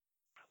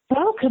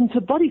Welcome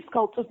to Body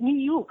Sculpt of New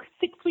York,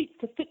 6 Weeks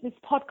to Fitness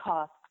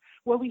podcast,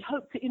 where we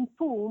hope to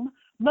inform,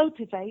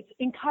 motivate,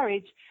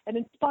 encourage, and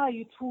inspire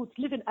you towards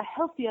living a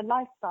healthier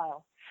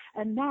lifestyle.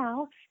 And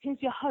now,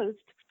 here's your host,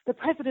 the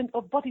president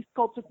of Body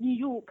Sculpt of New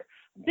York,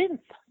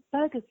 Vince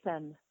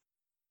Ferguson.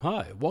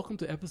 Hi, welcome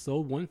to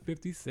episode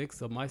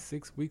 156 of my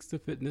 6 Weeks to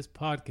Fitness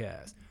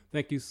podcast.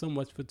 Thank you so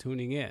much for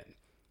tuning in.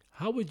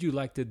 How would you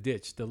like to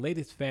ditch the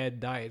latest fad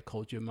diet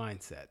culture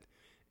mindset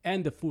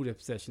and the food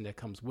obsession that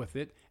comes with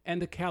it and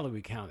the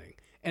calorie counting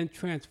and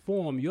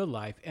transform your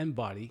life and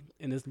body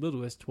in as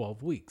little as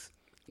 12 weeks?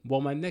 Well,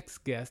 my next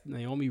guest,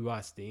 Naomi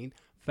Rothstein,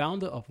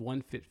 founder of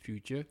One Fit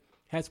Future,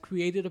 has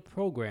created a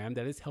program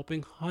that is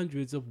helping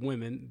hundreds of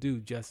women do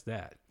just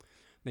that.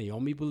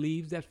 Naomi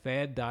believes that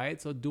fad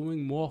diets are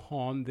doing more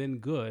harm than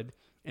good,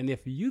 and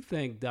if you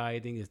think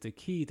dieting is the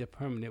key to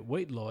permanent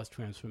weight loss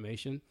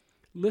transformation,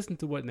 listen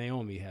to what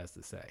Naomi has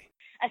to say.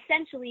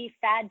 Essentially,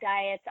 fad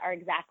diets are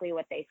exactly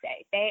what they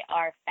say. They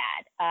are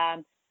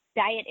fad.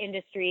 Diet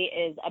industry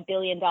is $1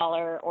 billion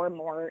or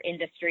more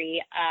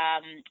industry.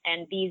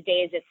 And these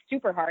days it's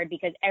super hard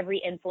because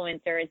every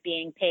influencer is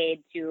being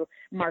paid to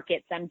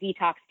market some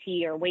detox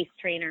tea or waist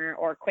trainer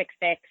or quick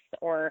fix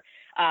or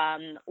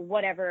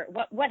whatever,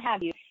 what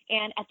have you.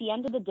 And at the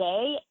end of the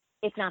day,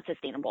 it's not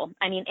sustainable.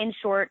 I mean, in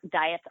short,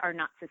 diets are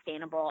not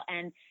sustainable,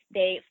 and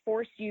they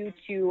force you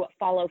to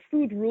follow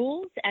food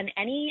rules, and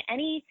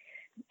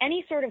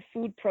any sort of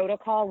food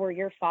protocol where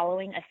you're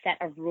following a set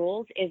of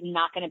rules is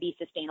not going to be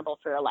sustainable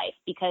for your life,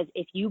 because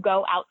if you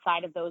go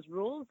outside of those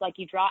rules, like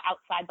you draw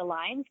outside the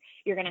lines,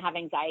 you're going to have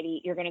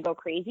anxiety. You're going to go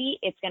crazy.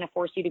 It's going to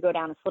force you to go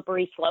down a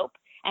slippery slope.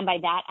 And by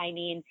that, I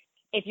mean,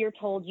 if you're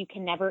told you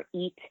can never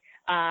eat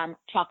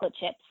chocolate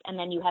chips and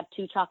then you have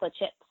 2 chocolate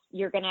chips,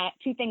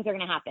 two things are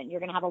going to happen. You're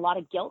going to have a lot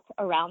of guilt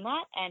around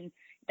that, and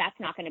that's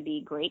not going to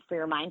be great for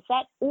your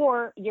mindset.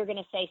 Or you're going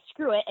to say,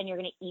 screw it, and you're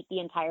going to eat the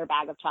entire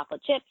bag of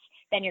chocolate chips.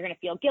 Then you're going to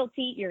feel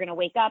guilty. You're going to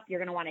wake up. You're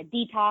going to want to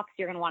detox.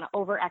 You're going to want to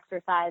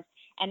over-exercise.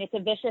 And it's a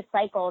vicious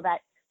cycle that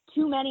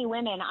too many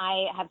women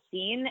I have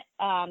seen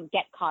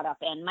get caught up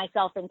in,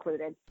 myself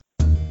included.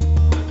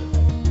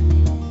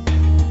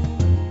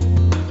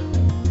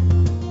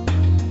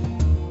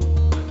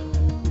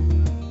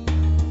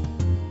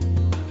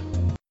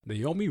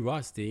 Naomi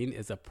Rothstein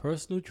is a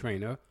personal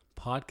trainer,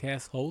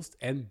 podcast host,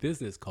 and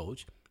business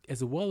coach,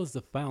 as well as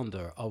the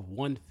founder of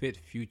One Fit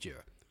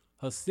Future,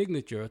 her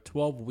signature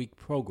 12-week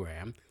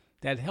program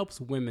that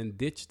helps women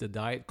ditch the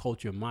diet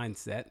culture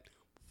mindset,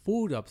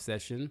 food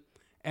obsession,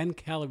 and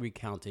calorie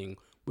counting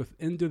with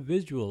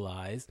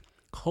individualized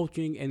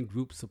coaching and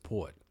group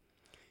support.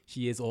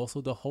 She is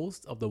also the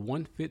host of the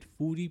One Fit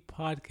Foodie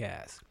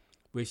podcast,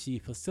 where she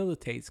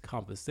facilitates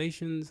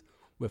conversations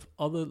with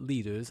other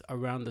leaders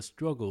around the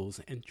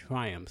struggles and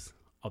triumphs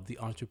of the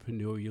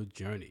entrepreneurial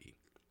journey.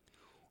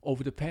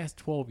 Over the past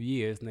 12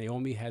 years,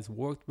 Naomi has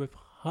worked with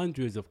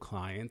hundreds of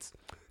clients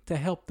to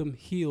help them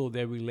heal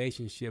their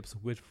relationships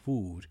with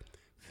food,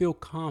 feel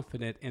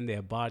confident in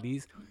their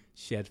bodies,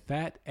 shed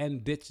fat,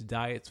 and ditch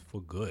diets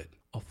for good.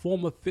 A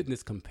former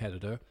fitness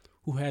competitor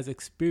who has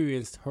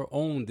experienced her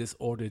own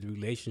disordered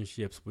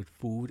relationships with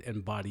food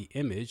and body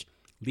image,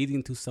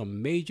 leading to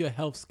some major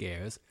health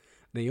scares,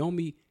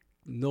 Naomi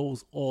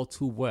knows all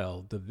too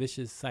well the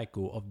vicious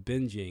cycle of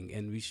binging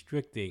and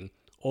restricting,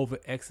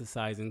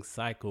 over-exercising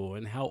cycle,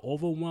 and how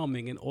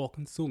overwhelming and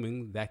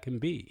all-consuming that can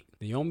be.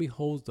 Naomi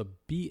holds a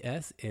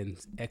BS in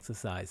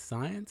exercise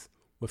science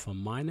with a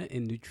minor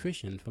in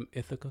nutrition from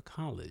Ithaca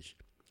College.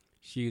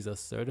 She is a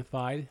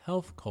certified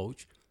health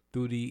coach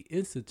through the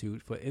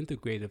Institute for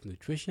Integrative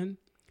Nutrition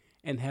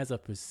and has a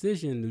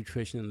Precision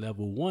Nutrition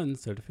Level 1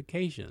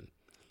 certification.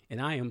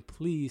 And I am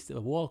pleased to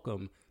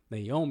welcome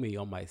Naomi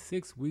on my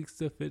 6 Weeks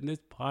to Fitness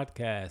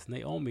podcast.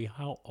 Naomi,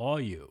 how are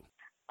you?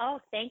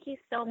 Oh, thank you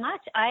so much.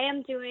 I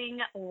am doing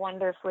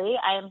wonderfully.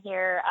 I am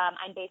here.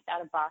 I'm based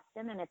out of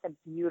Boston, and it's a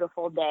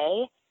beautiful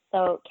day.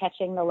 So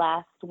catching the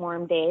last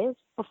warm days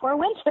before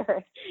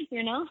winter,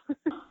 you know?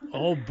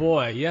 Oh,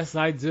 boy. Yes,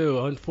 I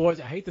do.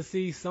 Unfortunately, I hate to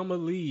see summer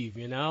leave,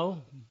 you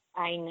know?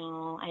 I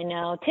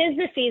know. 'Tis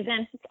the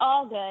season. It's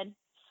all good.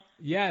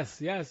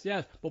 Yes.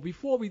 But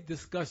before we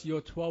discuss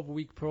your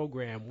 12-week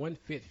program, One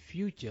Fit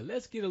Future,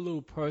 let's get a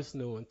little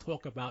personal and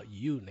talk about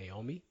you,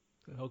 Naomi.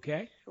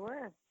 Okay?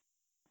 Sure.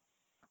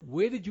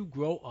 Where did you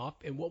grow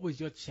up, and what was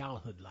your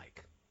childhood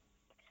like?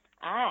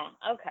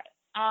 Okay.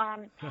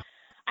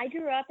 I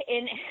grew up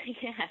in,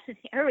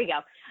 here we go.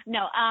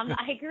 No,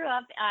 I grew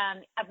up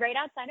right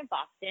outside of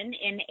Boston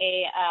in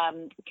a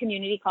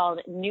community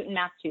called Newton,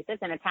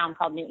 Massachusetts, in a town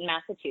called Newton,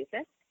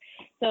 Massachusetts.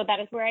 So that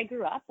is where I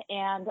grew up.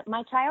 And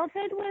my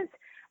childhood was,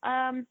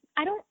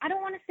 I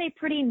don't want to say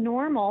pretty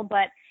normal,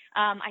 but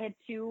I had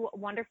 2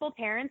 wonderful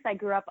parents. I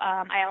grew up,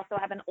 I also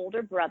have an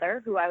older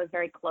brother who I was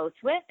very close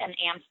with and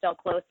am still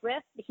close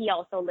with. He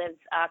also lives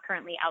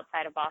currently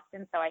outside of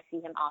Boston, so I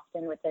see him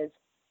often with his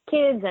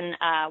kids and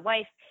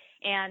wife.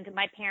 And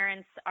my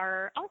parents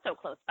are also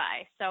close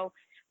by. So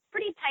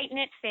pretty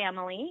tight-knit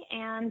family,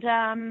 and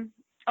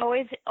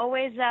always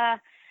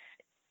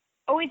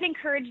always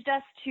encouraged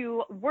us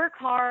to work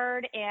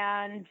hard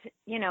and,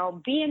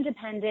 be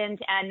independent,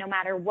 and no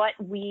matter what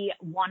we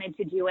wanted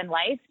to do in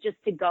life, just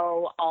to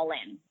go all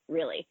in,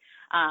 really.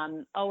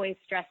 Always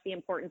stressed the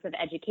importance of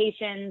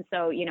education.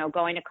 So,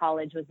 going to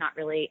college was not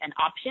really an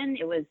option.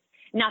 It was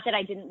not that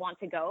I didn't want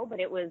to go, but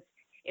it was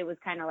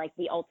kind of like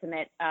the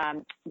ultimate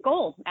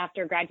goal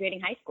after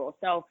graduating high school.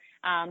 So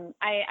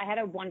I had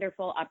a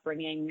wonderful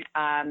upbringing,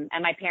 and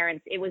my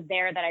parents, it was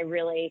there that I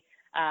really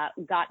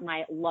got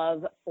my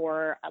love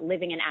for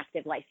living an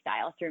active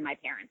lifestyle through my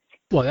parents.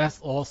 Well, that's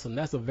awesome.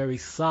 That's a very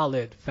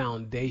solid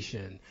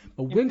foundation.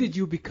 But when did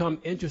you become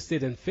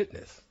interested in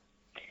fitness?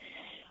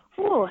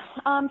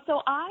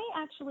 So I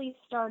actually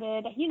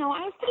started, I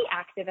was pretty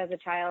active as a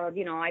child.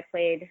 I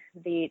played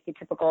the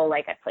typical,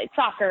 I played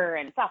soccer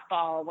and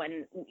softball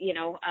when,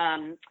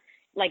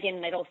 like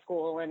in middle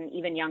school and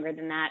even younger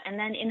than that. And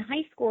then in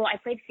high school, I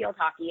played field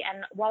hockey.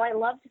 And while I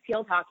loved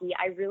field hockey,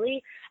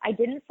 I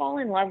didn't fall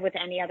in love with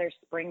any other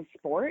spring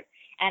sport.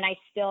 And I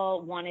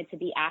still wanted to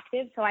be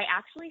active. So I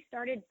actually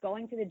started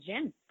going to the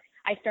gym.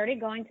 I started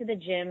going to the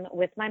gym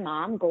with my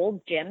mom,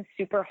 Gold's Gym,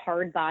 super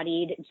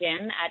hard-bodied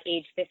gym at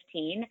age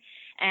 15.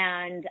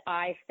 And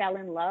I fell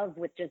in love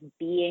with just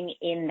being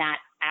in that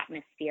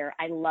atmosphere.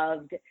 I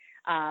loved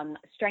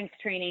strength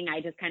training. I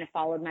just kind of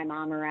followed my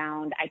mom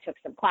around. I took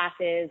some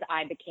classes.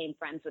 I became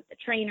friends with the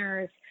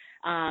trainers.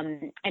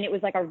 And it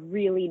was like a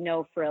really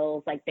no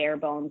frills, bare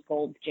bones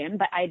Gold's Gym.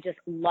 But I just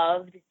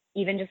loved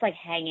even just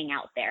hanging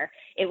out there.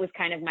 It was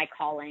kind of my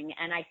calling.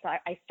 And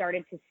I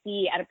started to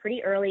see at a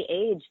pretty early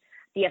age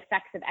the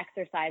effects of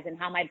exercise and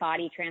how my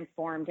body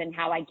transformed and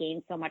how I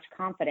gained so much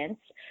confidence.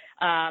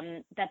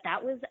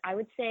 That was, I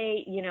would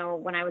say,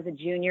 when I was a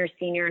junior,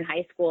 senior in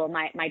high school,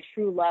 my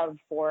true love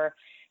for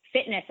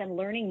fitness and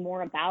learning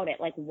more about it.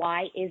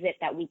 Why is it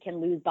that we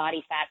can lose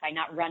body fat by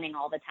not running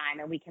all the time,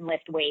 and we can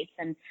lift weights,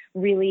 and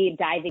really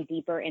diving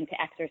deeper into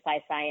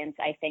exercise science,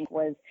 I think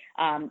was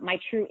my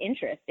true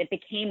interest. It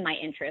became my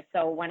interest.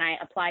 So when I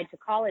applied to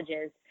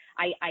colleges,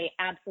 I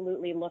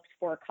absolutely looked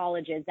for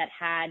colleges that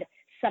had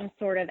some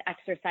sort of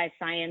exercise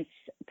science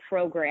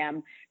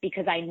program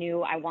because I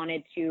knew I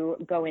wanted to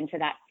go into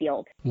that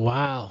field.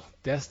 Wow,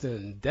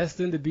 destined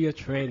to be a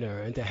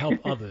trainer and to help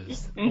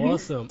others.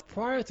 Awesome.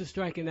 Prior to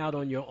striking out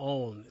on your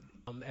own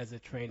as a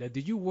trainer,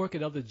 did you work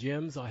at other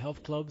gyms or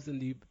health clubs in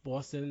the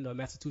Boston,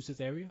 Massachusetts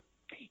area?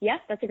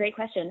 Yes, that's a great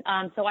question.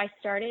 So I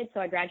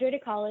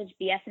graduated college,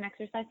 BS in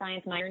exercise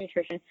science, minor in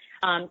nutrition.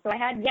 So I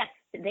had, yes,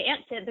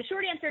 the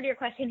short answer to your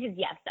question is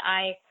yes.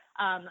 I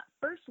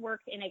first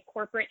worked in a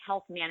corporate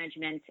health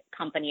management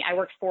company. I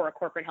worked for a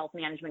corporate health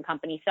management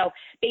company. So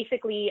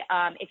basically,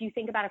 if you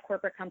think about a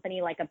corporate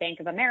company like a Bank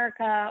of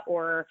America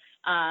or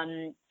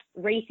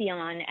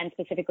Raytheon, and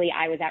specifically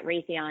I was at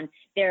Raytheon,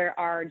 there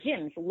are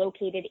gyms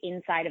located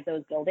inside of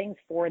those buildings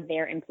for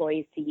their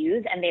employees to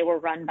use, and they were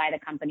run by the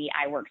company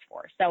I worked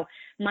for. So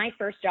my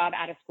first job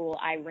out of school,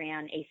 I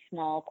ran a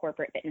small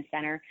corporate fitness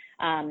center.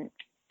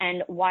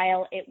 And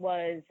while it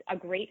was a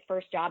great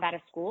first job out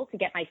of school to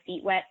get my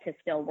feet wet, to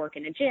still work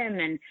in a gym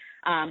and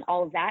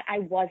all of that, I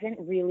wasn't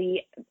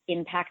really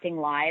impacting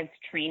lives,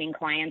 training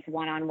clients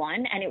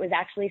one-on-one, and it was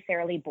actually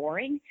fairly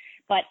boring.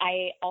 But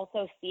I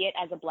also see it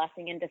as a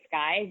blessing in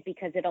disguise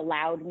because it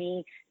allowed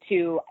me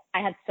I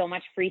had so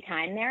much free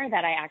time there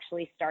that I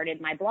actually started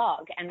my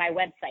blog and my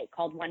website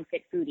called One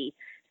Fit Foodie.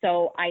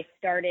 So I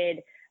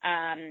started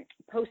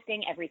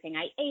posting everything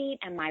I ate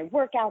and my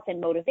workouts and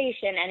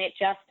motivation, and it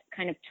just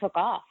kind of took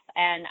off.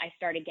 And I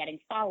started getting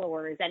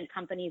followers, and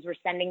companies were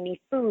sending me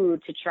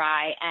food to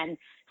try and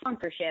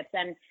sponsorships.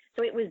 And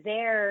so it was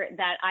there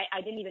that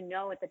I didn't even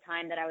know at the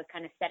time that I was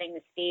kind of setting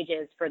the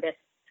stages for this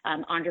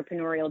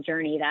entrepreneurial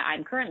journey that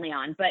I'm currently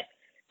on. But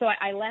so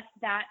I left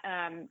that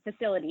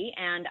facility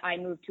and I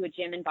moved to a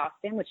gym in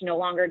Boston, which no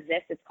longer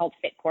exists. It's called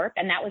FitCorp.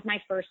 And that was my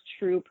first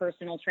true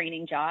personal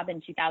training job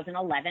in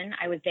 2011.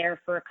 I was there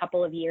for a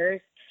couple of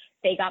years.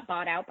 They got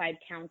bought out by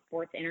Town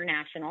Sports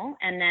International,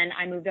 and then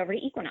I moved over to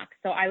Equinox.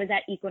 So I was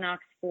at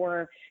Equinox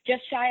for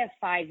just shy of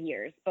 5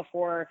 years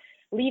before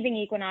leaving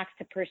Equinox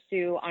to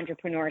pursue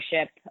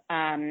entrepreneurship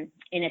in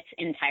its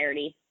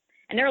entirety.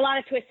 And there are a lot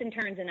of twists and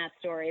turns in that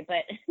story,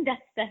 but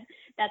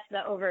that's the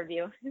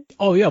overview.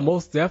 Oh, yeah,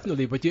 most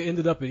definitely. But you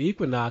ended up at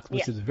Equinox,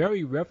 which is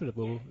very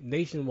reputable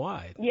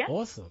nationwide. Yeah.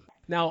 Awesome.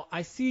 Now,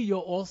 I see you're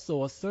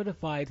also a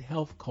certified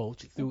health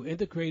coach through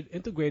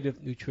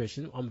Integrative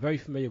Nutrition. I'm very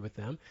familiar with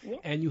them. Yeah.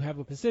 And you have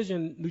a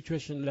Precision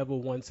Nutrition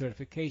Level 1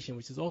 certification,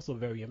 which is also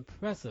very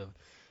impressive.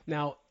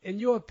 Now, in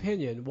your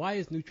opinion, why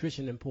is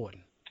nutrition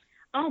important?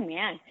 Oh,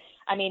 man.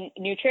 I mean,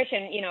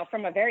 nutrition,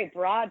 from a very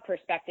broad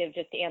perspective,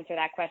 just to answer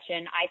that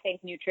question, I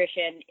think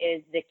nutrition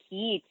is the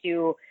key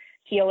to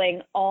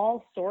healing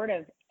all sorts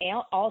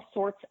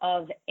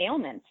of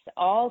ailments,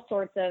 all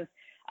sorts of,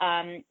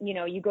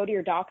 you go to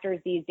your doctors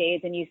these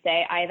days and you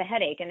say, I have a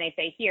headache, and they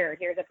say,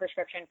 here's a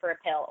prescription for a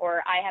pill,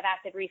 or I have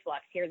acid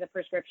reflux, here's a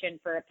prescription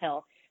for a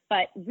pill.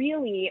 But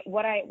really,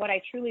 what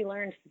I truly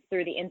learned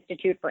through the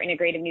Institute for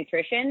Integrative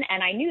Nutrition,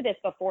 and I knew this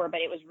before, but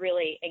it was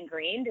really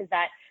ingrained, is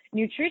that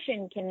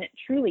nutrition can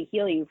truly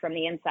heal you from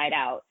the inside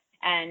out.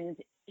 And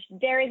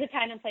there is a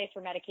time and place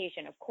for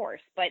medication, of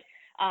course, but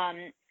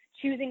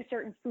choosing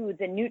certain foods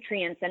and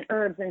nutrients and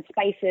herbs and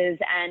spices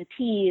and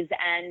teas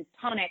and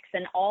tonics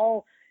and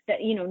all that,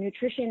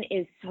 nutrition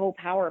is so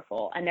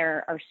powerful, and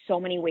there are so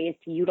many ways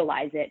to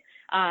utilize it.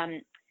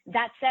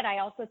 That said, I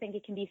also think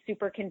it can be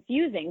super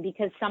confusing,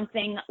 because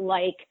something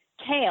like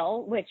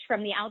kale, which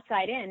from the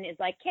outside in is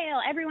like, kale,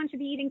 everyone should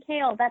be eating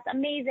kale. That's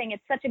amazing.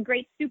 It's such a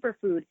great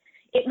superfood.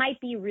 It might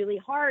be really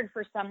hard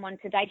for someone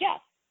to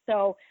digest.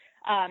 So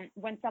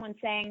when someone's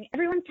saying,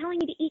 everyone's telling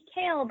me to eat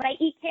kale, but I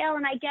eat kale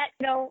and I get,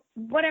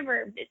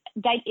 whatever,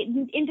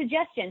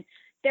 indigestion.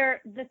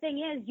 The thing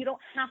is, you don't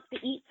have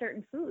to eat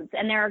certain foods.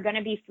 And there are going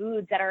to be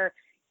foods that are,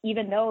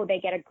 even though they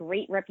get a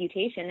great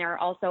reputation, there are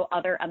also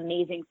other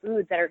amazing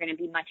foods that are going to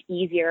be much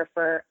easier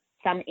for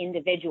some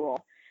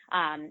individual.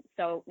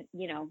 So,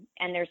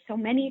 and there's so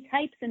many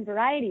types and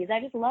varieties. I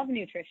just love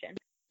nutrition.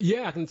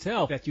 Yeah, I can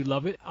tell that you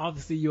love it.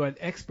 Obviously, you're an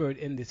expert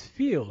in this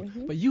field,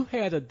 but you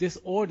had a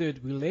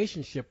disordered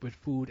relationship with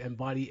food and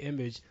body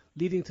image,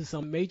 leading to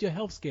some major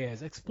health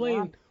scares.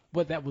 Explain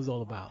what that was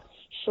all about.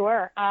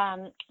 Sure.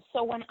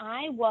 So when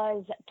I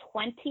was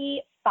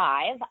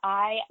 25,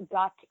 I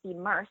got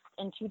immersed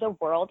into the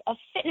world of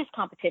fitness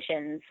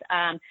competitions.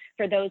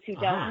 For those who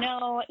don't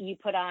know, you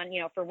put on,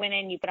 for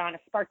women, you put on a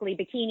sparkly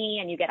bikini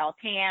and you get all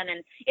tan,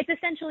 and it's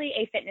essentially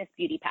a fitness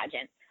beauty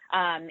pageant.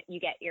 You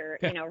get your,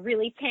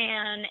 really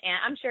tan, and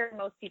I'm sure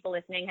most people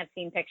listening have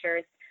seen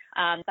pictures.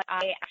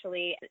 But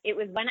it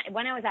was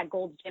when I was at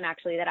Gold's Gym,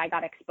 actually, that I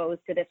got exposed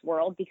to this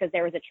world, because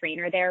there was a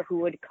trainer there who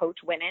would coach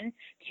women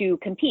to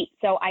compete.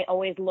 So I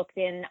always looked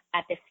in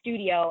at this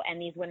studio,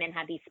 and these women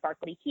had these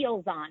sparkly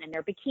heels on and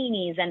their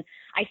bikinis. And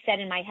I said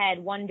in my head,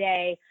 one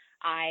day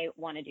I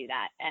want to do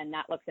that. And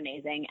that looks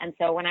amazing. And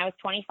so when I was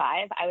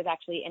 25, I was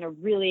actually in a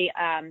really,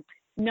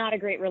 not a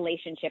great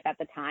relationship at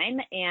the time.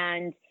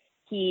 And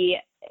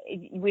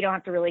we don't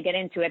have to really get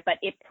into it, but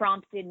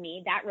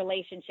that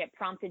relationship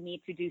prompted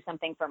me to do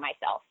something for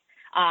myself.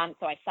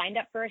 So I signed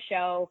up for a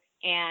show,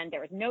 and there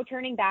was no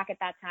turning back at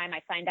that time.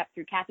 I signed up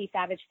through Kathy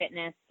Savage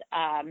Fitness.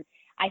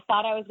 I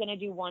thought I was going to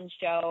do one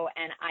show,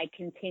 and I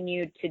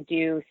continued to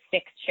do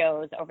 6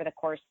 shows over the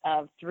course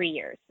of 4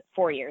 years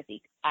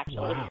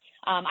actually. Wow.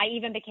 I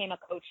even became a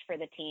coach for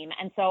the team.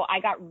 And so I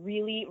got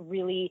really,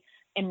 really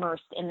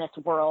immersed in this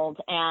world.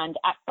 And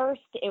at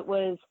first it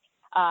was,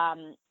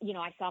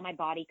 I saw my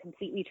body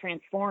completely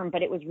transform,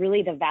 but it was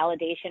really the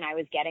validation I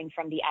was getting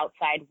from the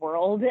outside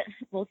world,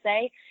 we'll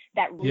say,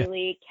 that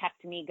really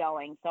kept me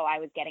going. So I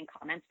was getting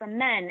comments from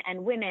men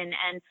and women,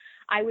 and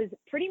I was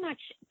pretty much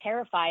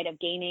terrified of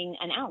gaining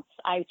an ounce.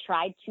 I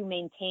tried to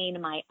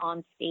maintain my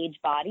on-stage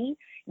body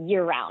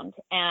year round,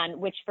 and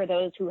which for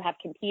those who have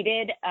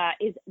competed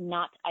is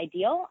not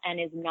ideal and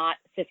is not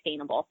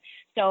sustainable.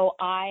 So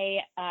I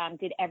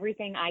did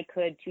everything I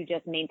could to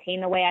just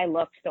maintain the way I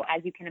looked. So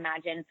as you can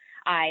imagine,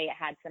 I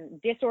had some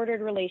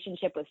disordered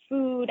relationship with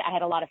food. I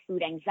had a lot of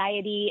food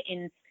anxiety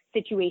in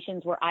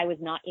situations where I was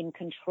not in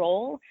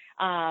control.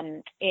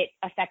 It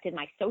affected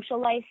my social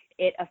life.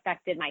 It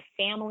affected my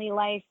family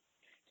life.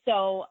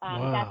 So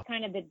that's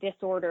kind of the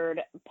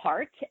disordered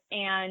part.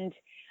 And,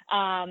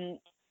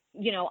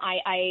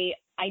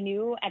 I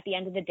knew at the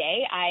end of the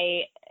day,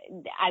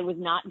 I was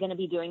not going to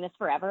be doing this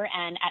forever.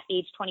 And at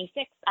age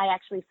 26, I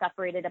actually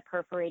suffered a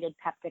perforated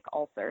peptic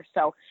ulcer.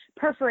 So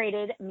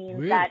perforated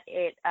means that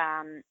it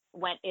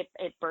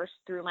burst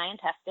through my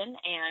intestine,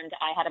 and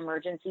I had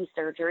emergency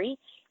surgery.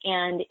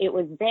 And it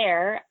was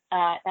there,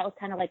 that was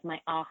kind of like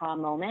my aha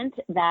moment,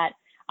 that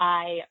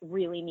I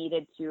really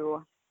needed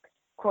to,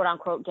 quote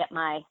unquote, get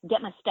my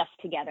stuff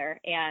together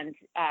and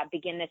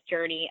begin this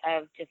journey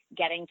of just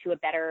getting to a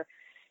better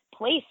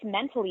place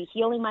mentally,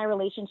 healing my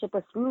relationship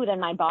with food and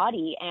my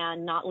body,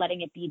 and not letting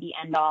it be the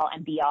end all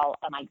and be all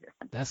of my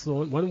existence. That's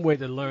one way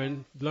to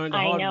learn the hard way,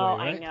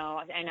 right?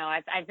 I know.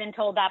 I've been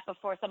told that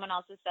before. Someone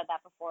else has said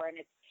that before, and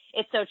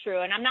it's so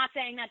true. And I'm not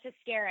saying that to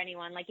scare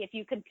anyone. Like, if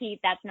you compete,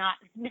 that's not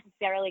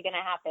necessarily going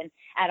to happen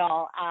at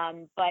all.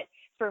 But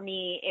for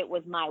me, it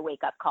was my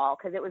wake-up call,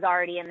 because it was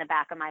already in the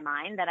back of my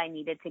mind that I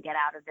needed to get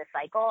out of this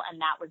cycle, and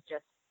that was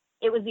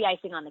it was the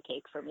icing on the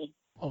cake for me.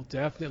 Oh,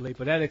 definitely.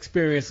 But that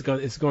experience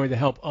is going to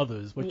help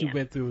others. What you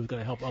went through is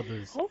going to help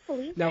others.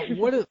 Hopefully. Now,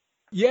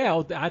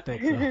 I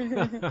think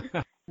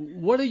so.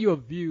 What are your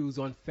views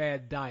on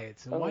fad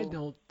diets, and why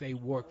don't they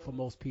work for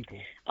most people?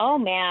 Oh,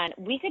 man.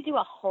 We could do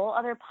a whole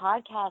other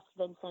podcast,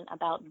 Vincent,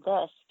 about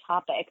this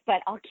topic,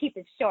 but I'll keep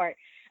it short.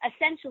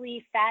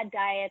 Essentially, fad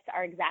diets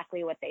are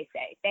exactly what they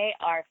say. They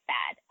are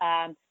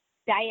fad.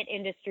 Diet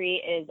industry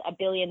is $1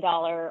 billion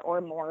or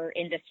more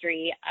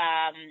industry.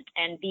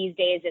 And these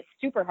days it's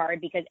super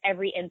hard, because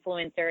every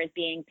influencer is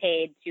being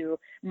paid to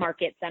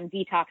market some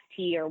detox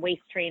tea or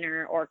waist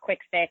trainer or quick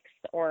fix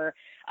or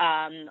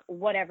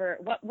whatever,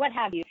 what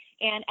have you.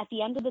 And at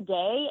the end of the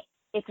day,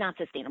 it's not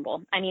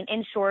sustainable. I mean,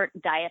 in short,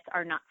 diets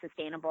are not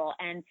sustainable,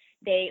 and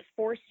they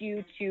force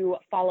you to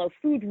follow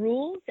food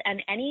rules,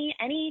 and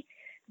any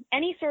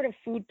any sort of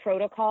food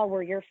protocol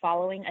where you're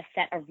following a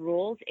set of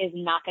rules is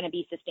not going to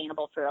be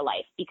sustainable for your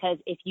life, because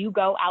if you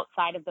go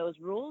outside of those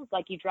rules,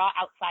 like you draw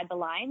outside the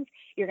lines,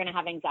 you're going to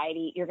have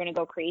anxiety. You're going to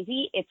go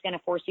crazy. It's going to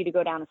force you to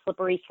go down a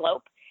slippery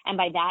slope. And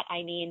by that,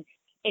 I mean,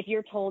 if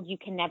you're told you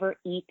can never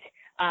eat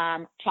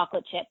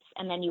chocolate chips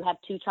and then you have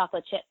 2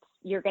 chocolate chips,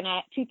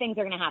 two things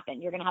are going to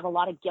happen. You're going to have a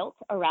lot of guilt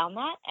around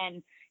that,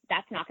 and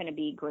that's not going to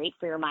be great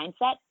for your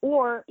mindset.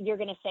 Or you're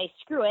going to say,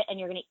 screw it, and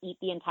you're going to eat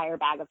the entire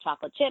bag of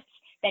chocolate chips.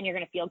 Then you're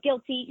going to feel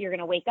guilty. You're going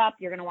to wake up.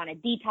 You're going to want to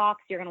detox.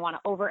 You're going to want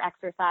to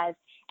over-exercise.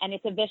 And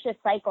it's a vicious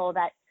cycle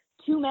that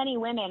too many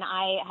women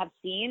I have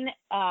seen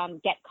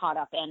get caught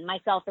up in,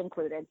 myself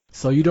included.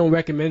 So you don't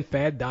recommend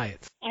fad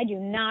diets? I do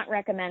not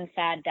recommend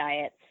fad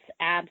diets.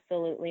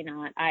 Absolutely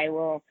not.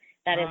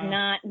 That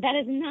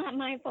is not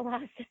my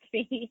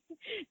philosophy.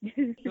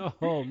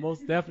 Oh,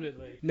 most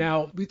definitely.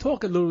 Now, we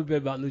talk a little bit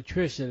about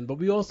nutrition, but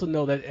we also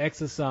know that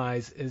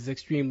exercise is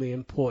extremely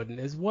important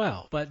as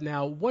well. But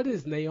now, what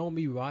is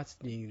Naomi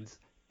Rothstein's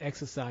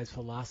exercise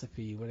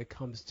philosophy when it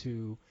comes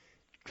to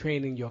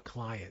training your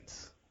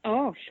clients?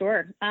 Oh,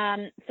 sure.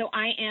 So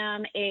I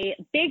am a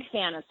big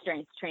fan of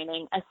strength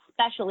training,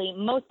 especially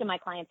most of my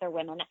clients are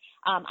women.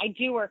 I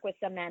do work with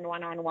some men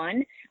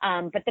one-on-one,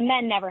 but the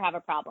men never have a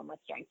problem with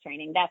strength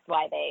training. That's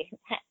why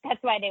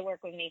they work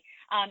with me.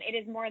 It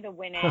is more the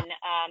women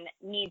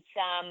need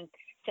some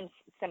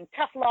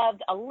tough love,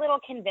 a little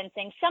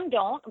convincing. Some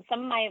don't.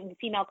 Some of my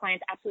female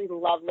clients absolutely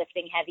love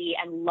lifting heavy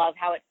and love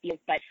how it feels,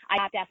 but I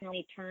have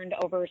definitely turned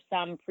over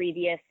some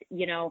previous,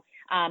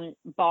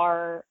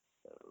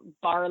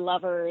 bar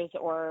lovers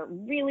or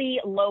really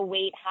low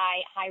weight,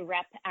 high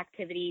rep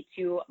activity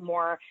to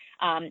more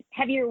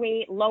heavier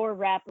weight, lower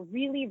rep,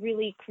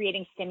 really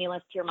creating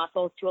stimulus to your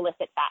muscles to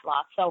elicit fat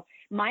loss. So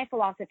my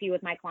philosophy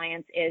with my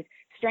clients is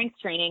strength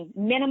training,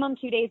 minimum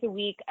 2 days a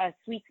week. A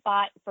sweet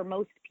spot for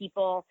most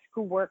people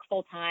who work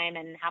full time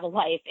and have a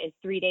life is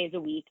 3 days a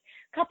week.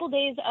 Couple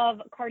days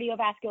of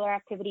cardiovascular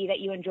activity that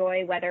you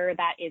enjoy, whether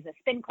that is a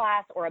spin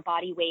class or a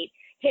body weight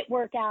HIIT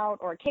workout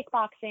or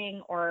kickboxing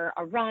or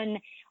a run,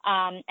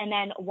 and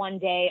then 1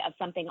 day of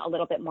something a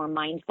little bit more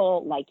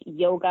mindful like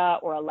yoga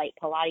or a light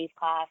Pilates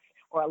class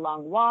or a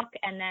long walk,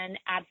 and then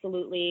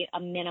absolutely a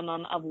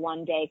minimum of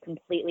 1 day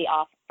completely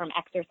off from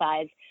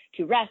exercise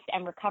to rest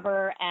and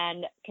recover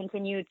and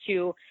continue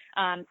to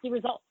see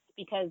results,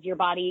 because your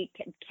body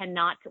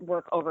cannot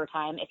work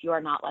overtime if you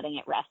are not letting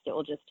it rest. It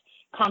will just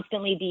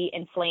constantly be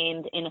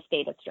inflamed in a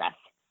state of stress.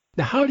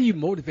 Now, how do you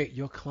motivate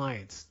your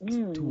clients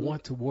to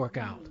want to work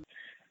out?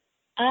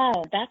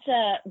 Oh, that's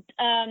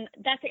an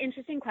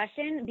interesting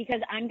question,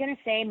 because I'm going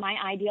to say my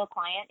ideal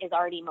client is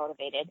already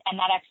motivated, and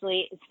that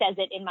actually says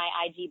it in my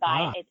IG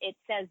bio. It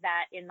says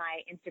that in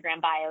my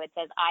Instagram bio. It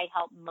says I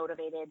help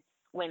motivated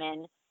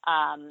women,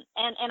 and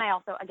I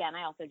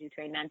also do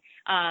train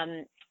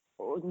men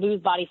lose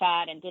body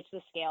fat and ditch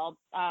the scale.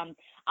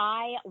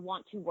 I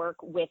want to work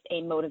with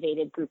a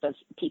motivated group of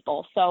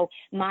people. So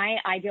my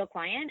ideal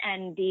client,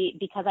 and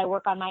because I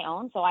work on my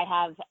own, so I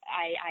have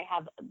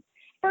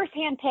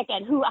firsthand pick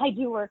at who I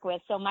do work with.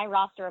 So my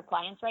roster of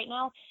clients right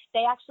now,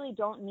 they actually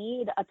don't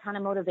need a ton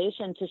of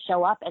motivation to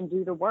show up and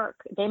do the work.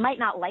 They might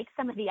not like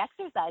some of the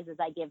exercises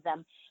I give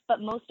them,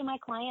 but most of my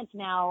clients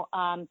now,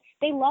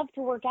 they love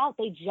to work out.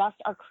 They just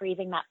are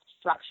craving that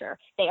structure.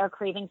 They are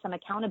craving some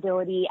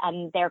accountability,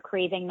 and they're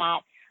craving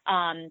that,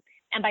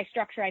 and by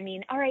structure, I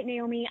mean, all right,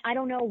 Naomi, I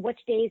don't know which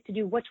days to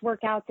do which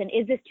workouts, and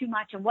is this too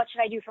much, and what should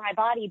I do for my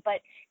body?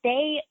 But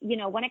they,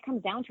 when it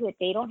comes down to it,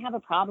 they don't have a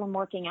problem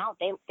working out.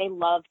 They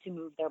love to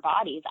move their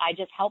bodies. I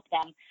just help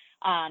them.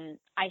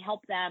 I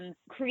help them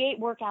create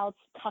workouts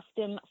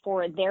custom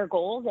for their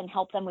goals and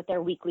help them with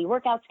their weekly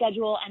workout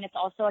schedule. And it's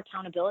also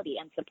accountability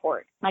and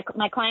support. My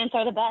clients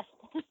are the best.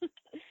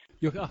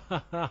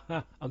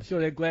 I'm sure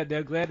they're glad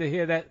to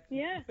hear that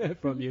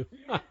from you.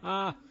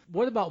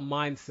 What about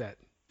mindset?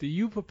 Do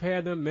you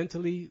prepare them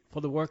mentally for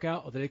the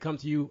workout, or do they come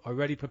to you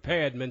already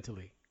prepared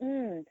mentally?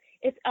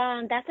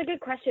 That's a good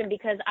question,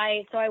 because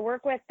I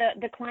work with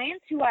the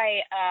clients who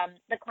I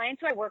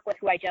work with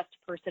who I just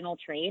personal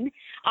train.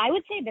 I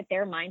would say that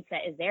their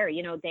mindset is there.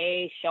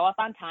 They show up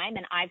on time,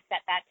 and I've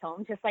set that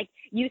tone. Just like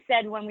you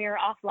said when we were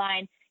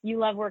offline, you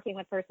love working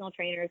with personal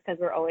trainers because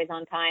we're always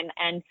on time.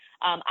 And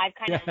I've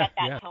kind of set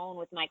that tone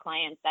with my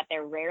clients, that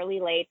they're rarely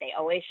late. They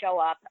always show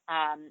up.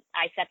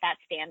 I set that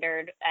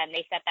standard, and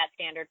they set that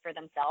standard for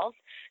themselves.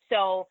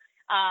 So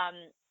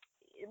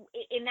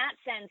in that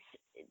sense,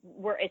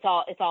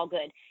 it's all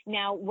good.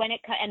 Now,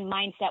 and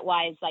mindset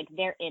wise, like,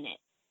 they're in it.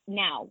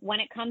 Now, when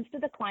it comes to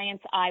the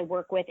clients I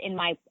work with in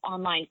my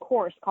online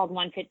course called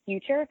One Fit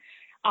Future,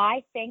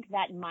 I think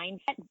that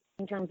mindset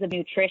in terms of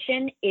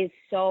nutrition is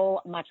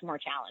so much more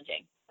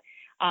challenging.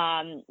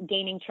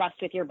 Gaining trust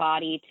with your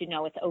body to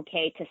know it's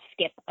okay to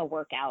skip a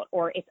workout,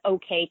 or it's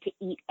okay to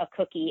eat a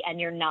cookie and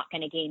you're not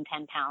going to gain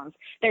 10 pounds.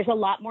 There's a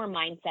lot more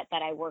mindset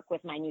that I work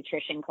with my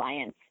nutrition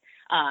clients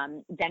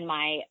than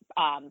my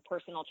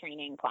personal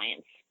training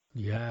clients.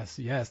 Yes,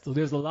 yes. So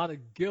there's a lot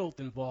of guilt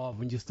involved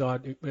when you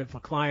start, if a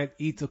client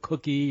eats a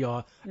cookie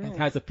or Mm,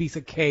 has a piece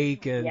of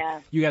cake, and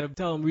yeah. you got to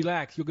tell them,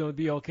 relax, you're going to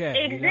be okay,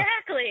 you know?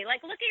 Exactly.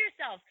 Like, look at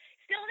yourself.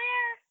 Still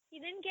there. You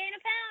didn't gain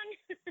a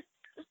pound.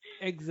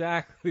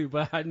 Exactly.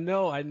 But I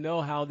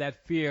know how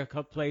that fear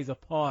plays a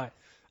part.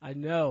 I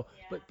know.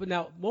 But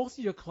now, most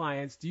of your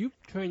clients, do you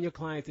train your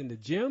clients in the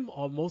gym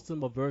or most of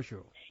them are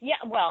virtual? Yeah,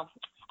 well,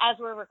 as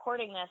we're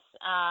recording this,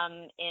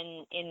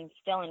 in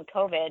still in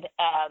COVID,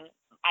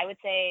 I would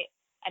say,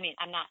 I mean,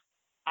 I'm not.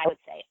 I would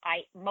say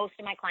most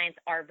of my clients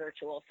are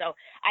virtual. So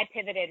I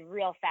pivoted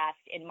real fast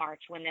in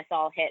March when this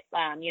all hit,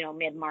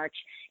 mid March,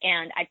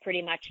 and I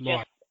pretty much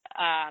just,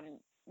 Smart.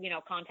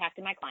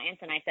 contacted my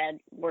clients and I said,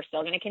 we're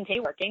still going to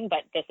continue working, but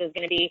this is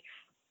going to be,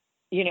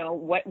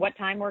 what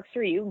time works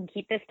for you, and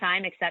keep this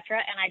time, etc.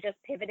 And I just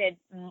pivoted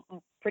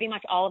pretty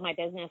much all of my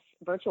business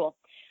virtual.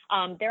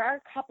 There are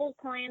a couple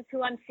clients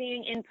who I'm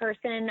seeing in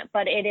person,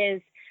 but it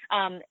is,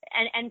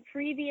 and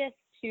previous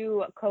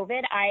to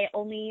COVID, I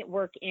only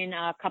work in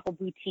a couple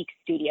boutique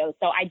studios.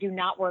 So I do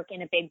not work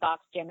in a big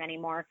box gym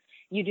anymore.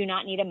 You do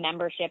not need a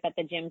membership at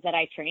the gyms that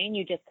I train.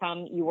 You just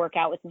come, you work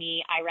out with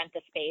me, I rent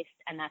the space,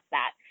 and that's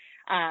that.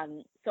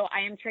 So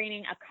I am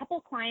training a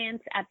couple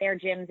clients at their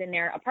gyms in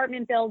their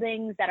apartment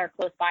buildings that are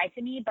close by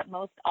to me, but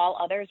most all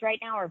others right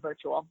now are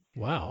virtual.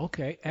 Wow.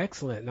 Okay.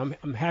 Excellent.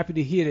 I'm happy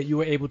to hear that you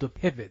were able to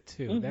pivot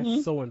too. That's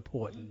Mhm. so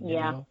important, you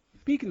Yeah. know.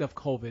 Speaking of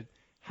COVID,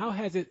 how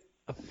has it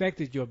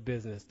affected your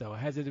business though?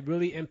 Has it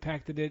really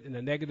impacted it in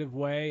a negative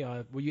way,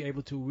 or were you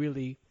able to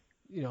really,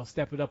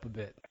 step it up a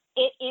bit?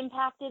 It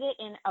impacted it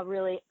in a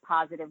really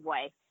positive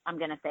way. I'm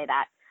going to say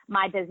that.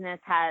 My business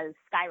has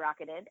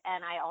skyrocketed,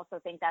 and I also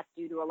think that's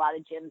due to a lot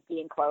of gyms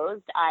being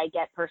closed. I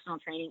get personal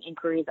training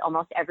inquiries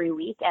almost every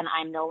week, and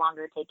I'm no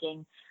longer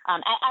taking,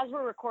 as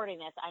we're recording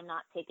this, I'm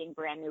not taking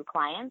brand new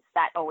clients.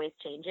 That always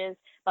changes,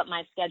 but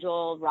my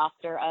scheduled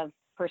roster of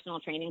personal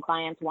training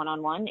clients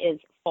one-on-one is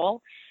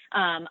full.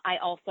 I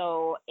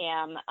also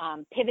am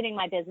pivoting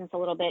my business a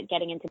little bit,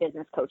 getting into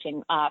business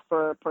coaching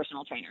for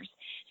personal trainers.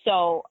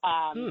 So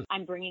Hmm.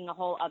 I'm bringing a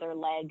whole other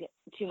leg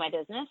to my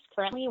business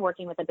currently,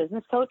 working with a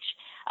business coach.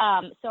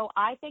 So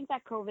I think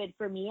that COVID,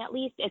 for me at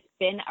least, it's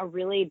been a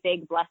really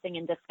big blessing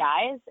in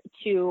disguise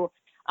to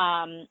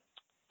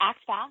act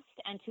fast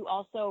and to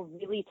also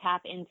really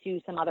tap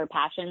into some other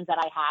passions that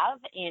I have,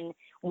 in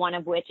one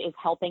of which is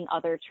helping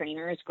other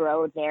trainers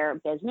grow their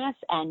business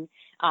and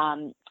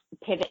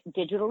pivot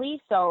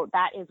digitally. So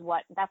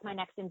that's my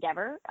next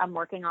endeavor I'm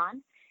working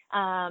on.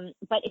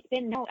 But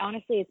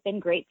honestly, it's been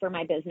great for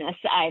my business.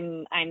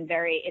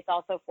 It's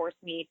also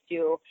forced me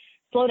to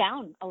slow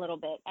down a little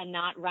bit and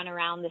not run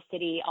around the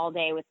city all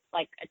day with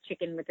like a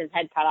chicken with his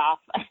head cut off.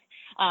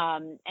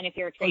 And if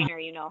you're a Oh, trainer,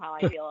 you know how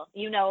I feel.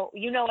 You know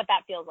what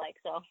that feels like.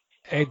 So,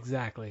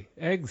 exactly,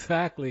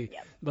 exactly.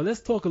 yep. But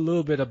let's talk a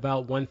little bit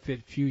about One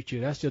Fit Future.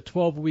 That's your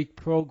 12-week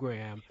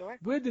program. Sure.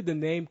 Where did the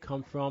name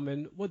come from,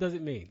 and what does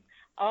it mean?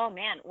 Oh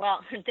man, well,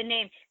 the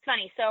name, it's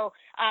funny. So,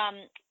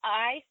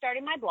 I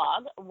started my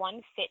blog,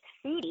 One Fit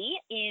Foodie,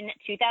 in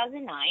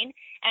 2009,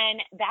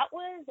 and that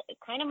was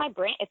kind of my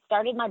brand. It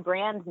started my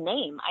brand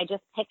name. I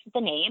just picked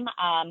the name,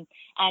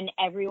 and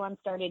everyone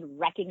started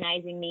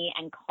recognizing me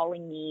and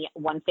calling me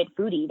One Fit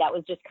Foodie. That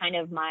was just kind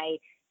of my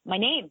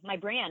name, my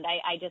brand.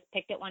 I just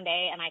picked it one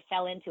day and I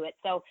fell into it.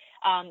 So,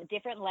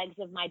 different legs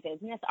of my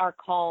business are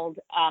called.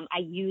 I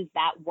use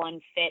that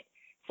One Fit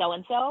so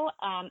and so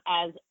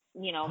as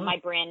Huh? my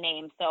brand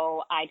name.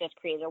 So I just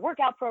created a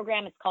workout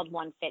program. It's called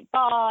One Fit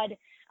Bod.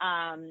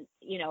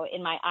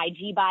 In my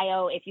IG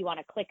bio, if you want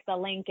to click the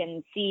link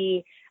and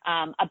see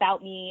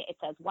about me, it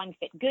says One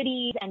Fit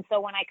Goodies. And so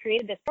when I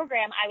created this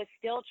program, I was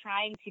still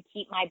trying to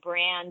keep my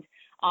brand,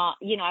 I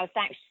was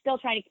still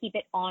trying to keep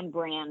it on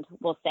brand,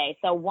 we'll say.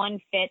 So One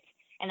Fit.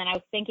 And then I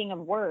was thinking of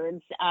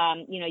words,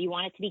 you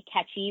want it to be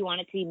catchy, you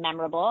want it to be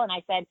memorable. And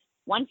I said,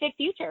 One Fit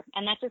Future.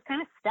 And that just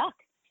kind of stuck.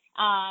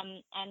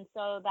 And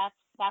so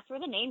that's where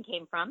the name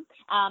came from.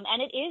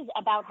 And it is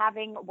about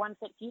having one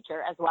fit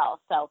future as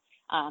well. So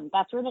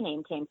that's where the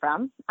name came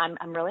from.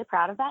 I'm really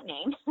proud of that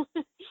name.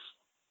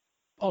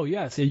 Oh,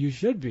 yes, yeah, you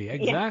should be. Yeah.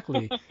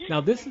 Exactly.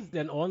 Now, this is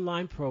an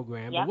online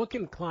program, but Yep. what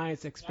can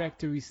clients expect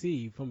to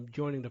receive from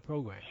joining the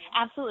program?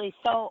 Absolutely.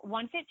 So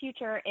One Fit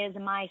Future is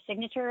my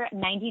signature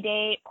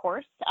 90-day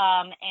course.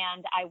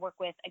 And I work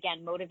with,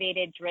 again,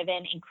 motivated,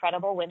 driven,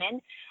 incredible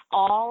women,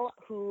 all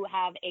who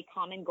have a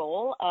common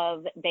goal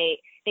of they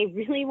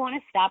really want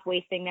to stop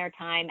wasting their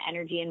time,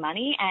 energy, and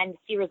money and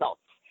see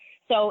results.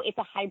 So it's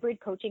a hybrid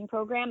coaching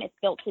program. It's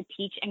built to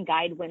teach and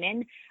guide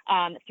women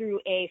through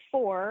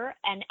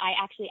and I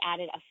actually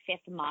added a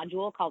fifth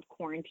module called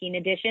Quarantine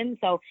Edition.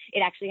 So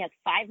it actually has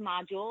 5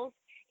 modules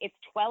It's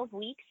 12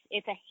 weeks.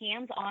 It's a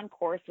hands-on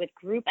course with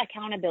group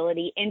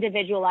accountability,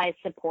 individualized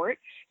support.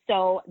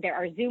 So there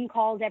are Zoom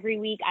calls every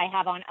week. I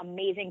have on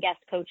amazing guest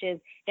coaches.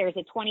 There's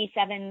a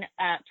 24/7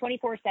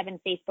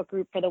 Facebook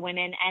group for the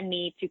women and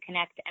me to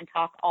connect and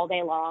talk all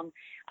day long.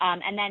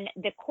 And then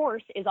the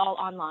course is all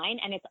online,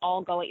 and it's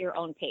all go at your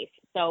own pace.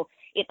 So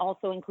it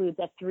also includes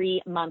a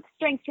 3-month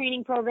strength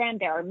training program.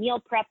 There are meal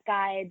prep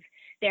guides.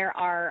 There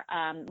are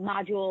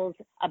modules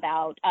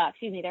about,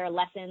 there are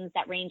lessons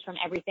that range from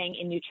everything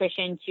in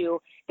nutrition to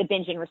the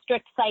binge and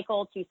restrict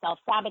cycle, to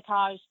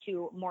self-sabotage,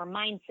 to more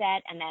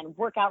mindset, and then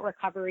workout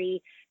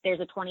recovery. There's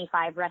a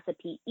 25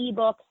 recipe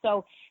ebook.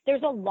 So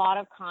there's a lot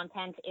of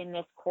content in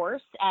this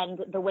course, and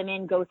the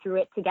women go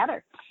through it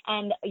together.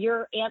 And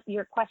your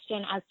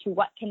question as to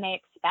what can they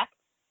expect,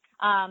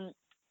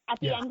 at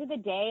the end of the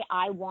day,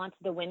 I want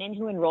the women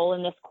who enroll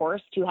in this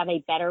course to have a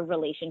better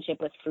relationship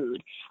with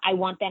food. I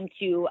want them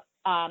to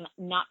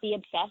not be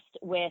obsessed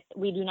with,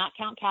 we do not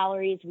count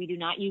calories. We do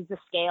not use the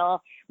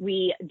scale.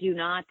 We do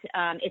not,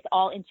 it's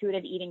all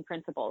intuitive eating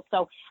principles.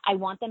 So I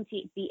want them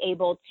to be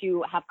able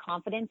to have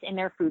confidence in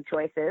their food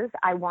choices.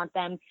 I want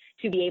them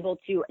to be able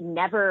to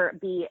never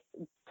be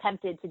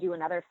tempted to do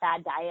another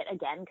fad diet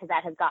again, because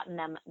that has gotten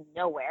them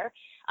nowhere.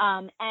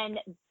 And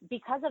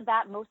because of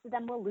that, most of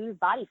them will lose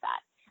body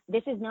fat.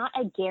 This is not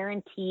a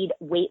guaranteed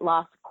weight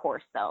loss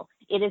course, though.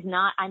 It is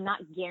not, I'm not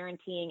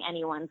guaranteeing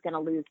anyone's going to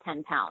lose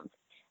 10 pounds.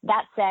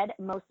 That said,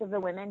 most of the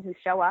women who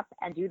show up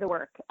and do the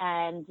work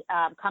and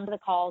come to the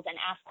calls and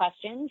ask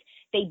questions,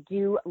 they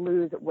do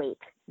lose weight.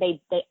 They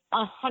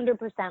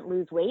 100%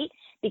 lose weight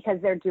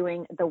because they're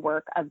doing the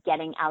work of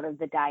getting out of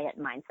the diet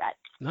mindset.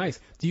 Nice.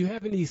 Do you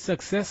have any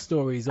success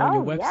stories on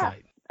your website?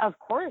 Yeah, of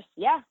course.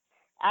 Yeah,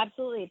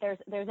 absolutely.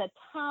 There's a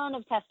ton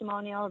of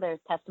testimonial. There's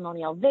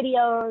testimonial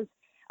videos.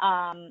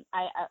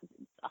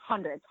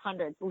 Hundreds,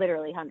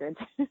 literally hundreds.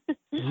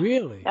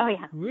 Really? Oh,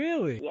 yeah.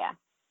 Really? Yeah.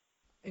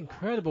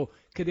 Incredible.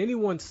 Could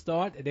anyone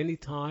start at any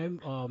time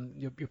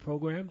your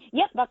program?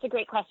 Yep, that's a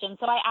great question.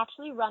 So I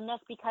actually run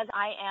this because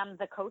I am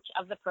the coach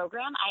of the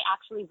program. I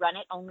actually run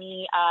it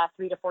only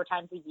 3 to 4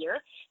 times a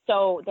year.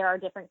 So there are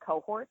different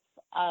cohorts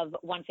of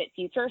One Fit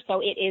Future. So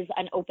it is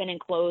an open and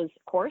closed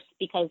course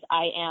because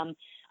I'm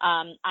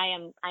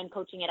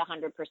coaching it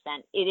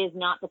 100%. It is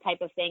not the type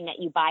of thing that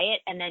you buy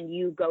it and then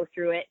you go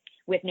through it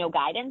with no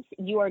guidance.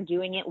 You are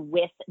doing it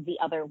with the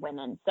other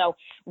women. So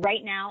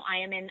right now I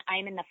am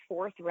in the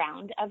 4th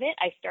round of it.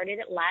 I started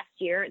it last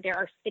year. There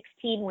are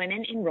 16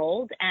 women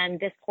enrolled, and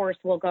this course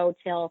will go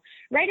till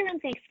right around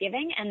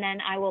Thanksgiving, and then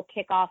I will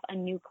kick off a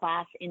new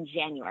class in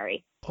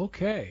January.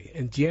 Okay,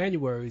 and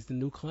January is the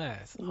new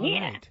class. All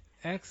right,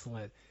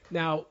 excellent.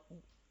 Now,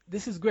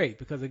 this is great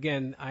because,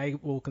 again, I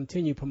will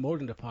continue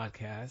promoting the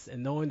podcast,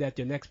 and knowing that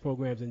your next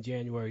program's in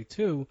January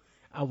too,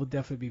 I will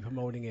definitely be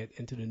promoting it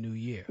into the new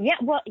year. Yeah,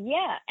 well,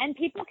 yeah, and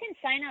people can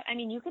sign up. I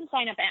mean, you can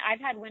sign up. I've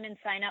had women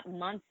sign up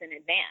months in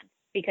advance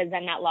because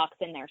then that locks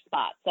in their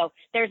spot. So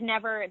there's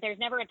never a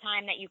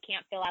time that you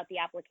can't fill out the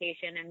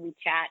application and we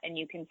chat and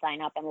you can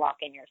sign up and lock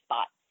in your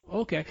spot.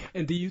 Okay,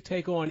 and do you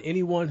take on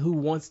anyone who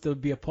wants to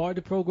be a part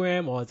of the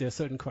program, or is there a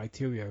certain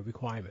criteria or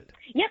requirement?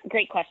 Yep,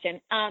 great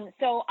question.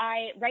 So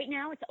right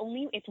now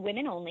it's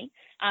women only.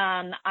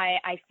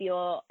 I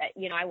feel,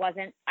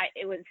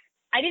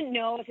 I didn't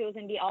know if it was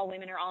going to be all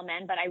women or all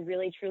men, but I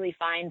really truly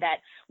find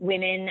that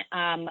women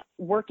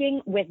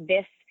working with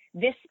this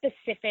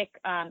specific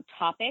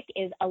topic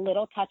is a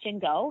little touch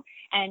and go,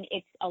 and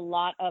it's a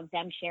lot of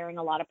them sharing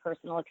a lot of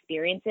personal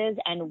experiences,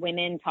 and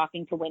women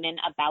talking to women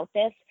about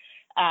this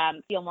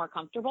feel more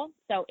comfortable.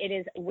 So it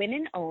is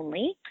women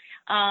only,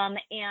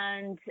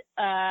 and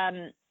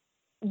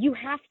you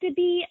have to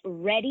be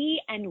ready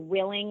and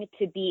willing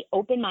to be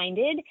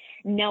open-minded,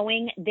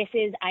 knowing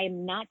I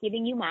am not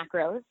giving you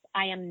macros.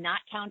 I am not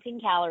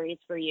counting calories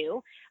for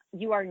you.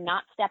 You are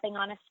not stepping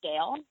on a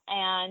scale,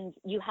 and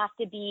you have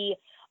to be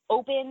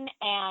open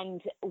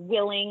and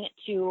willing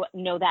to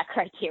know that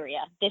criteria.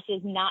 This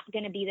is not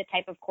going to be the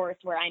type of course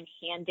where I'm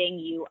handing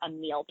you a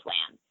meal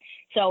plan.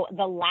 So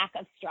the lack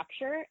of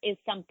structure is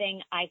something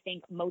I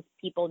think most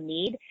people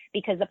need,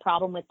 because the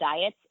problem with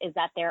diets is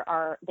that there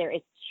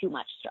is too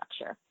much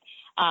structure,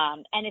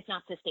 and it's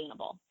not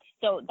sustainable.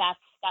 So that's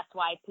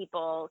why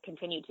people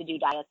continue to do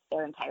diets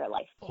their entire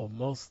life. Oh,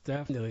 most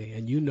definitely.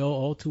 And you know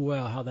all too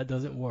well how that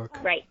doesn't work.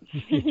 Right.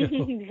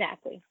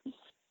 Exactly.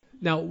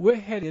 Now, we're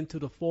heading into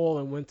the fall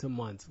and winter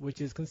months, which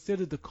is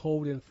considered the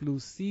cold and flu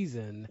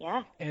season.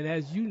 Yeah. And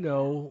as you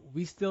know,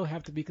 we still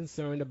have to be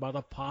concerned about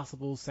a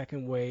possible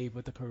second wave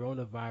with the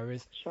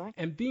coronavirus. Sure.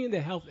 And being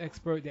the health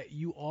expert that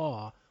you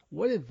are,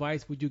 what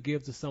advice would you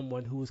give to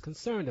someone who is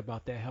concerned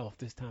about their health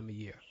this time of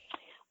year?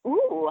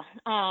 Ooh,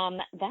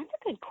 that's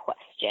a good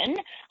question.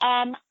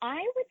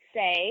 I would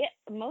say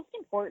the most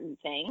important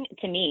thing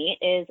to me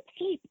is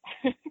sleep.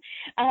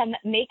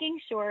 Making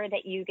sure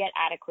that you get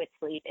adequate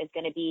sleep is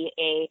going to be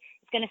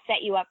it's going to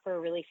set you up for a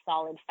really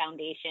solid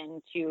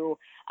foundation to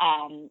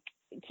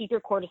keep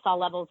your cortisol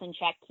levels in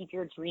check, keep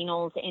your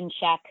adrenals in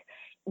check,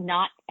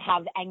 not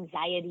have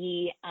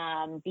anxiety,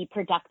 be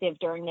productive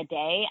during the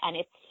day. And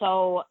it's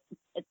so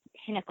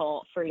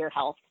pinnacle for your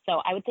health.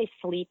 So I would say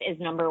sleep is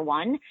number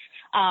one.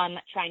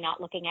 Try not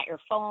looking at your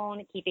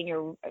phone,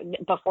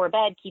 before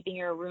bed, keeping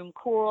your room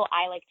cool.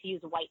 I like to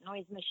use a white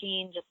noise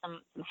machine, just some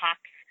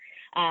hacks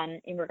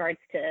in regards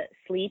to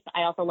sleep.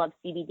 I also love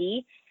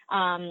CBD.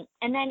 And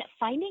then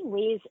finding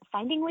ways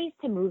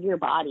to move your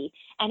body.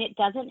 And it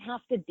doesn't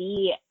have to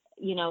be,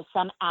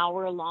 some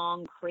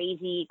hour-long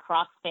crazy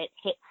CrossFit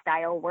HIIT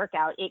style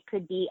workout. It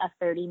could be a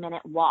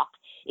 30-minute walk.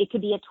 It could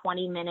be a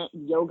 20-minute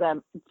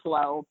yoga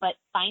flow, but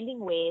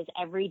finding ways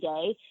every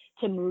day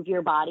to move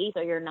your body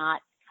so you're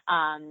not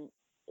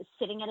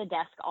sitting at a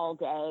desk all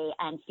day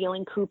and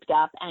feeling cooped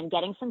up, and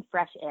getting some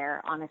fresh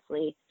air,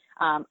 honestly,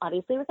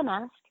 obviously with a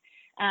mask.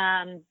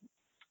 And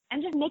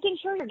just making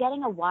sure you're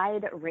getting a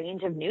wide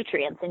range of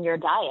nutrients in your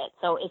diet.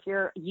 So if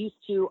you're used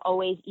to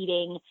always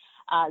eating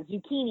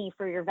zucchini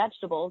for your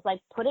vegetables,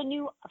 like put a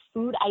new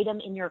food item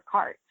in your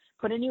cart,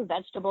 put a new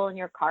vegetable in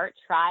your cart,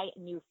 try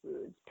new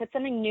foods, put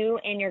something new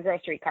in your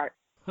grocery cart.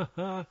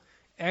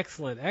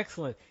 Excellent.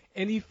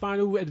 Any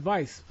final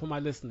advice for my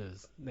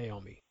listeners,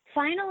 Naomi?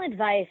 Final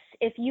advice,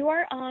 if you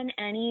are on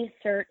any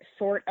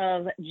sort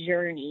of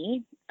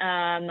journey,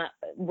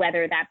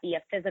 whether that be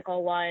a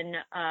physical one,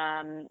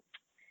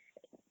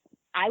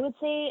 I would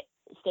say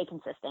stay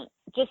consistent.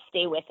 Just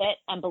stay with it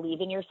and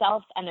believe in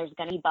yourself. And there's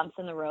going to be bumps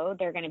in the road.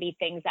 There are going to be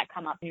things that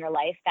come up in your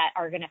life that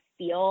are going to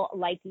feel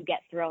like you get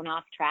thrown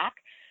off track.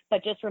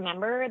 But just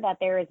remember that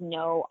there is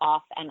no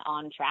off and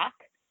on track.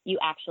 You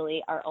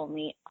actually are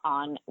only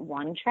on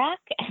one track,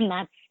 and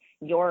that's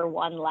your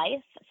one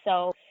life.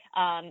 So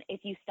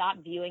if you stop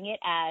viewing it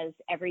as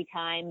every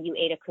time you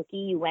ate a cookie,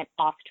 you went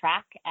off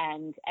track,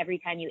 and every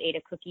time you ate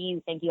a cookie,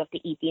 you think you have to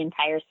eat the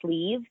entire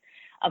sleeve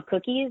of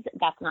cookies,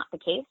 that's not the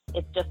case.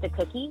 It's just a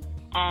cookie,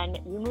 and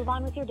you move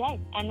on with your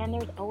day. And then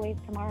there's always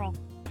tomorrow.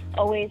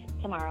 Always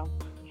tomorrow.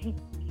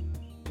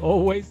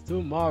 Always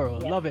tomorrow.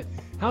 Yep. Love it.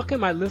 How can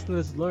my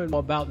listeners learn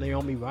more about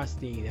Naomi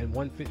Rothstein and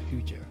One Fit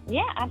Future?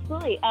 Yeah,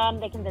 absolutely.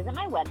 They can visit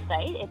my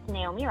website. It's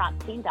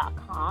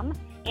naomirothstein.com.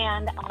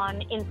 And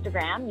on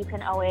Instagram, you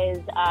can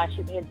always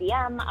shoot me a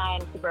DM.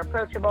 I'm super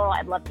approachable.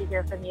 I'd love to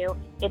hear from you.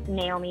 It's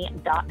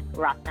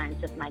naomi.rothstein.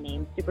 It's just my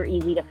name. Super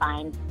easy to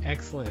find.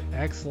 Excellent.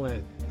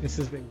 This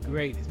has been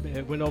great.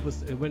 It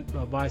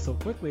went by so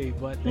quickly.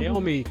 But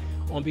Naomi,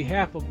 on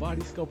behalf of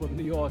Body Scope of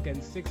New York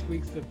and 6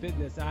 Weeks of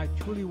Fitness, I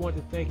truly want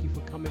to thank you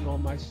for coming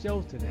on my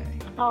show today.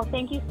 Oh,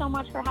 thank you so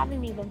much for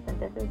having me, Vincent.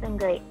 This has been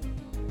great.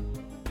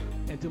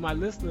 And to my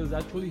listeners,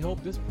 I truly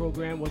hope this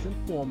program was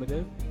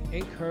informative,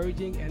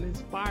 encouraging, and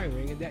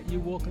inspiring, and that you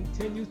will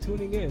continue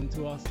tuning in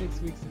to our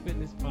 6 Weeks of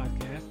Fitness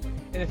podcast.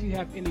 And if you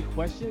have any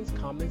questions,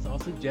 comments, or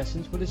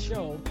suggestions for the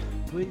show,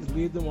 please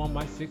leave them on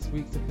my 6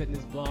 Weeks of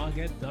Fitness blog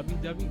at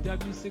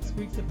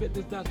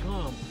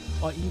www.6weeksoffitness.com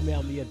or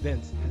email me at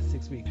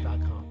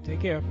vince@6weeks.com. Take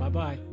care. Bye-bye.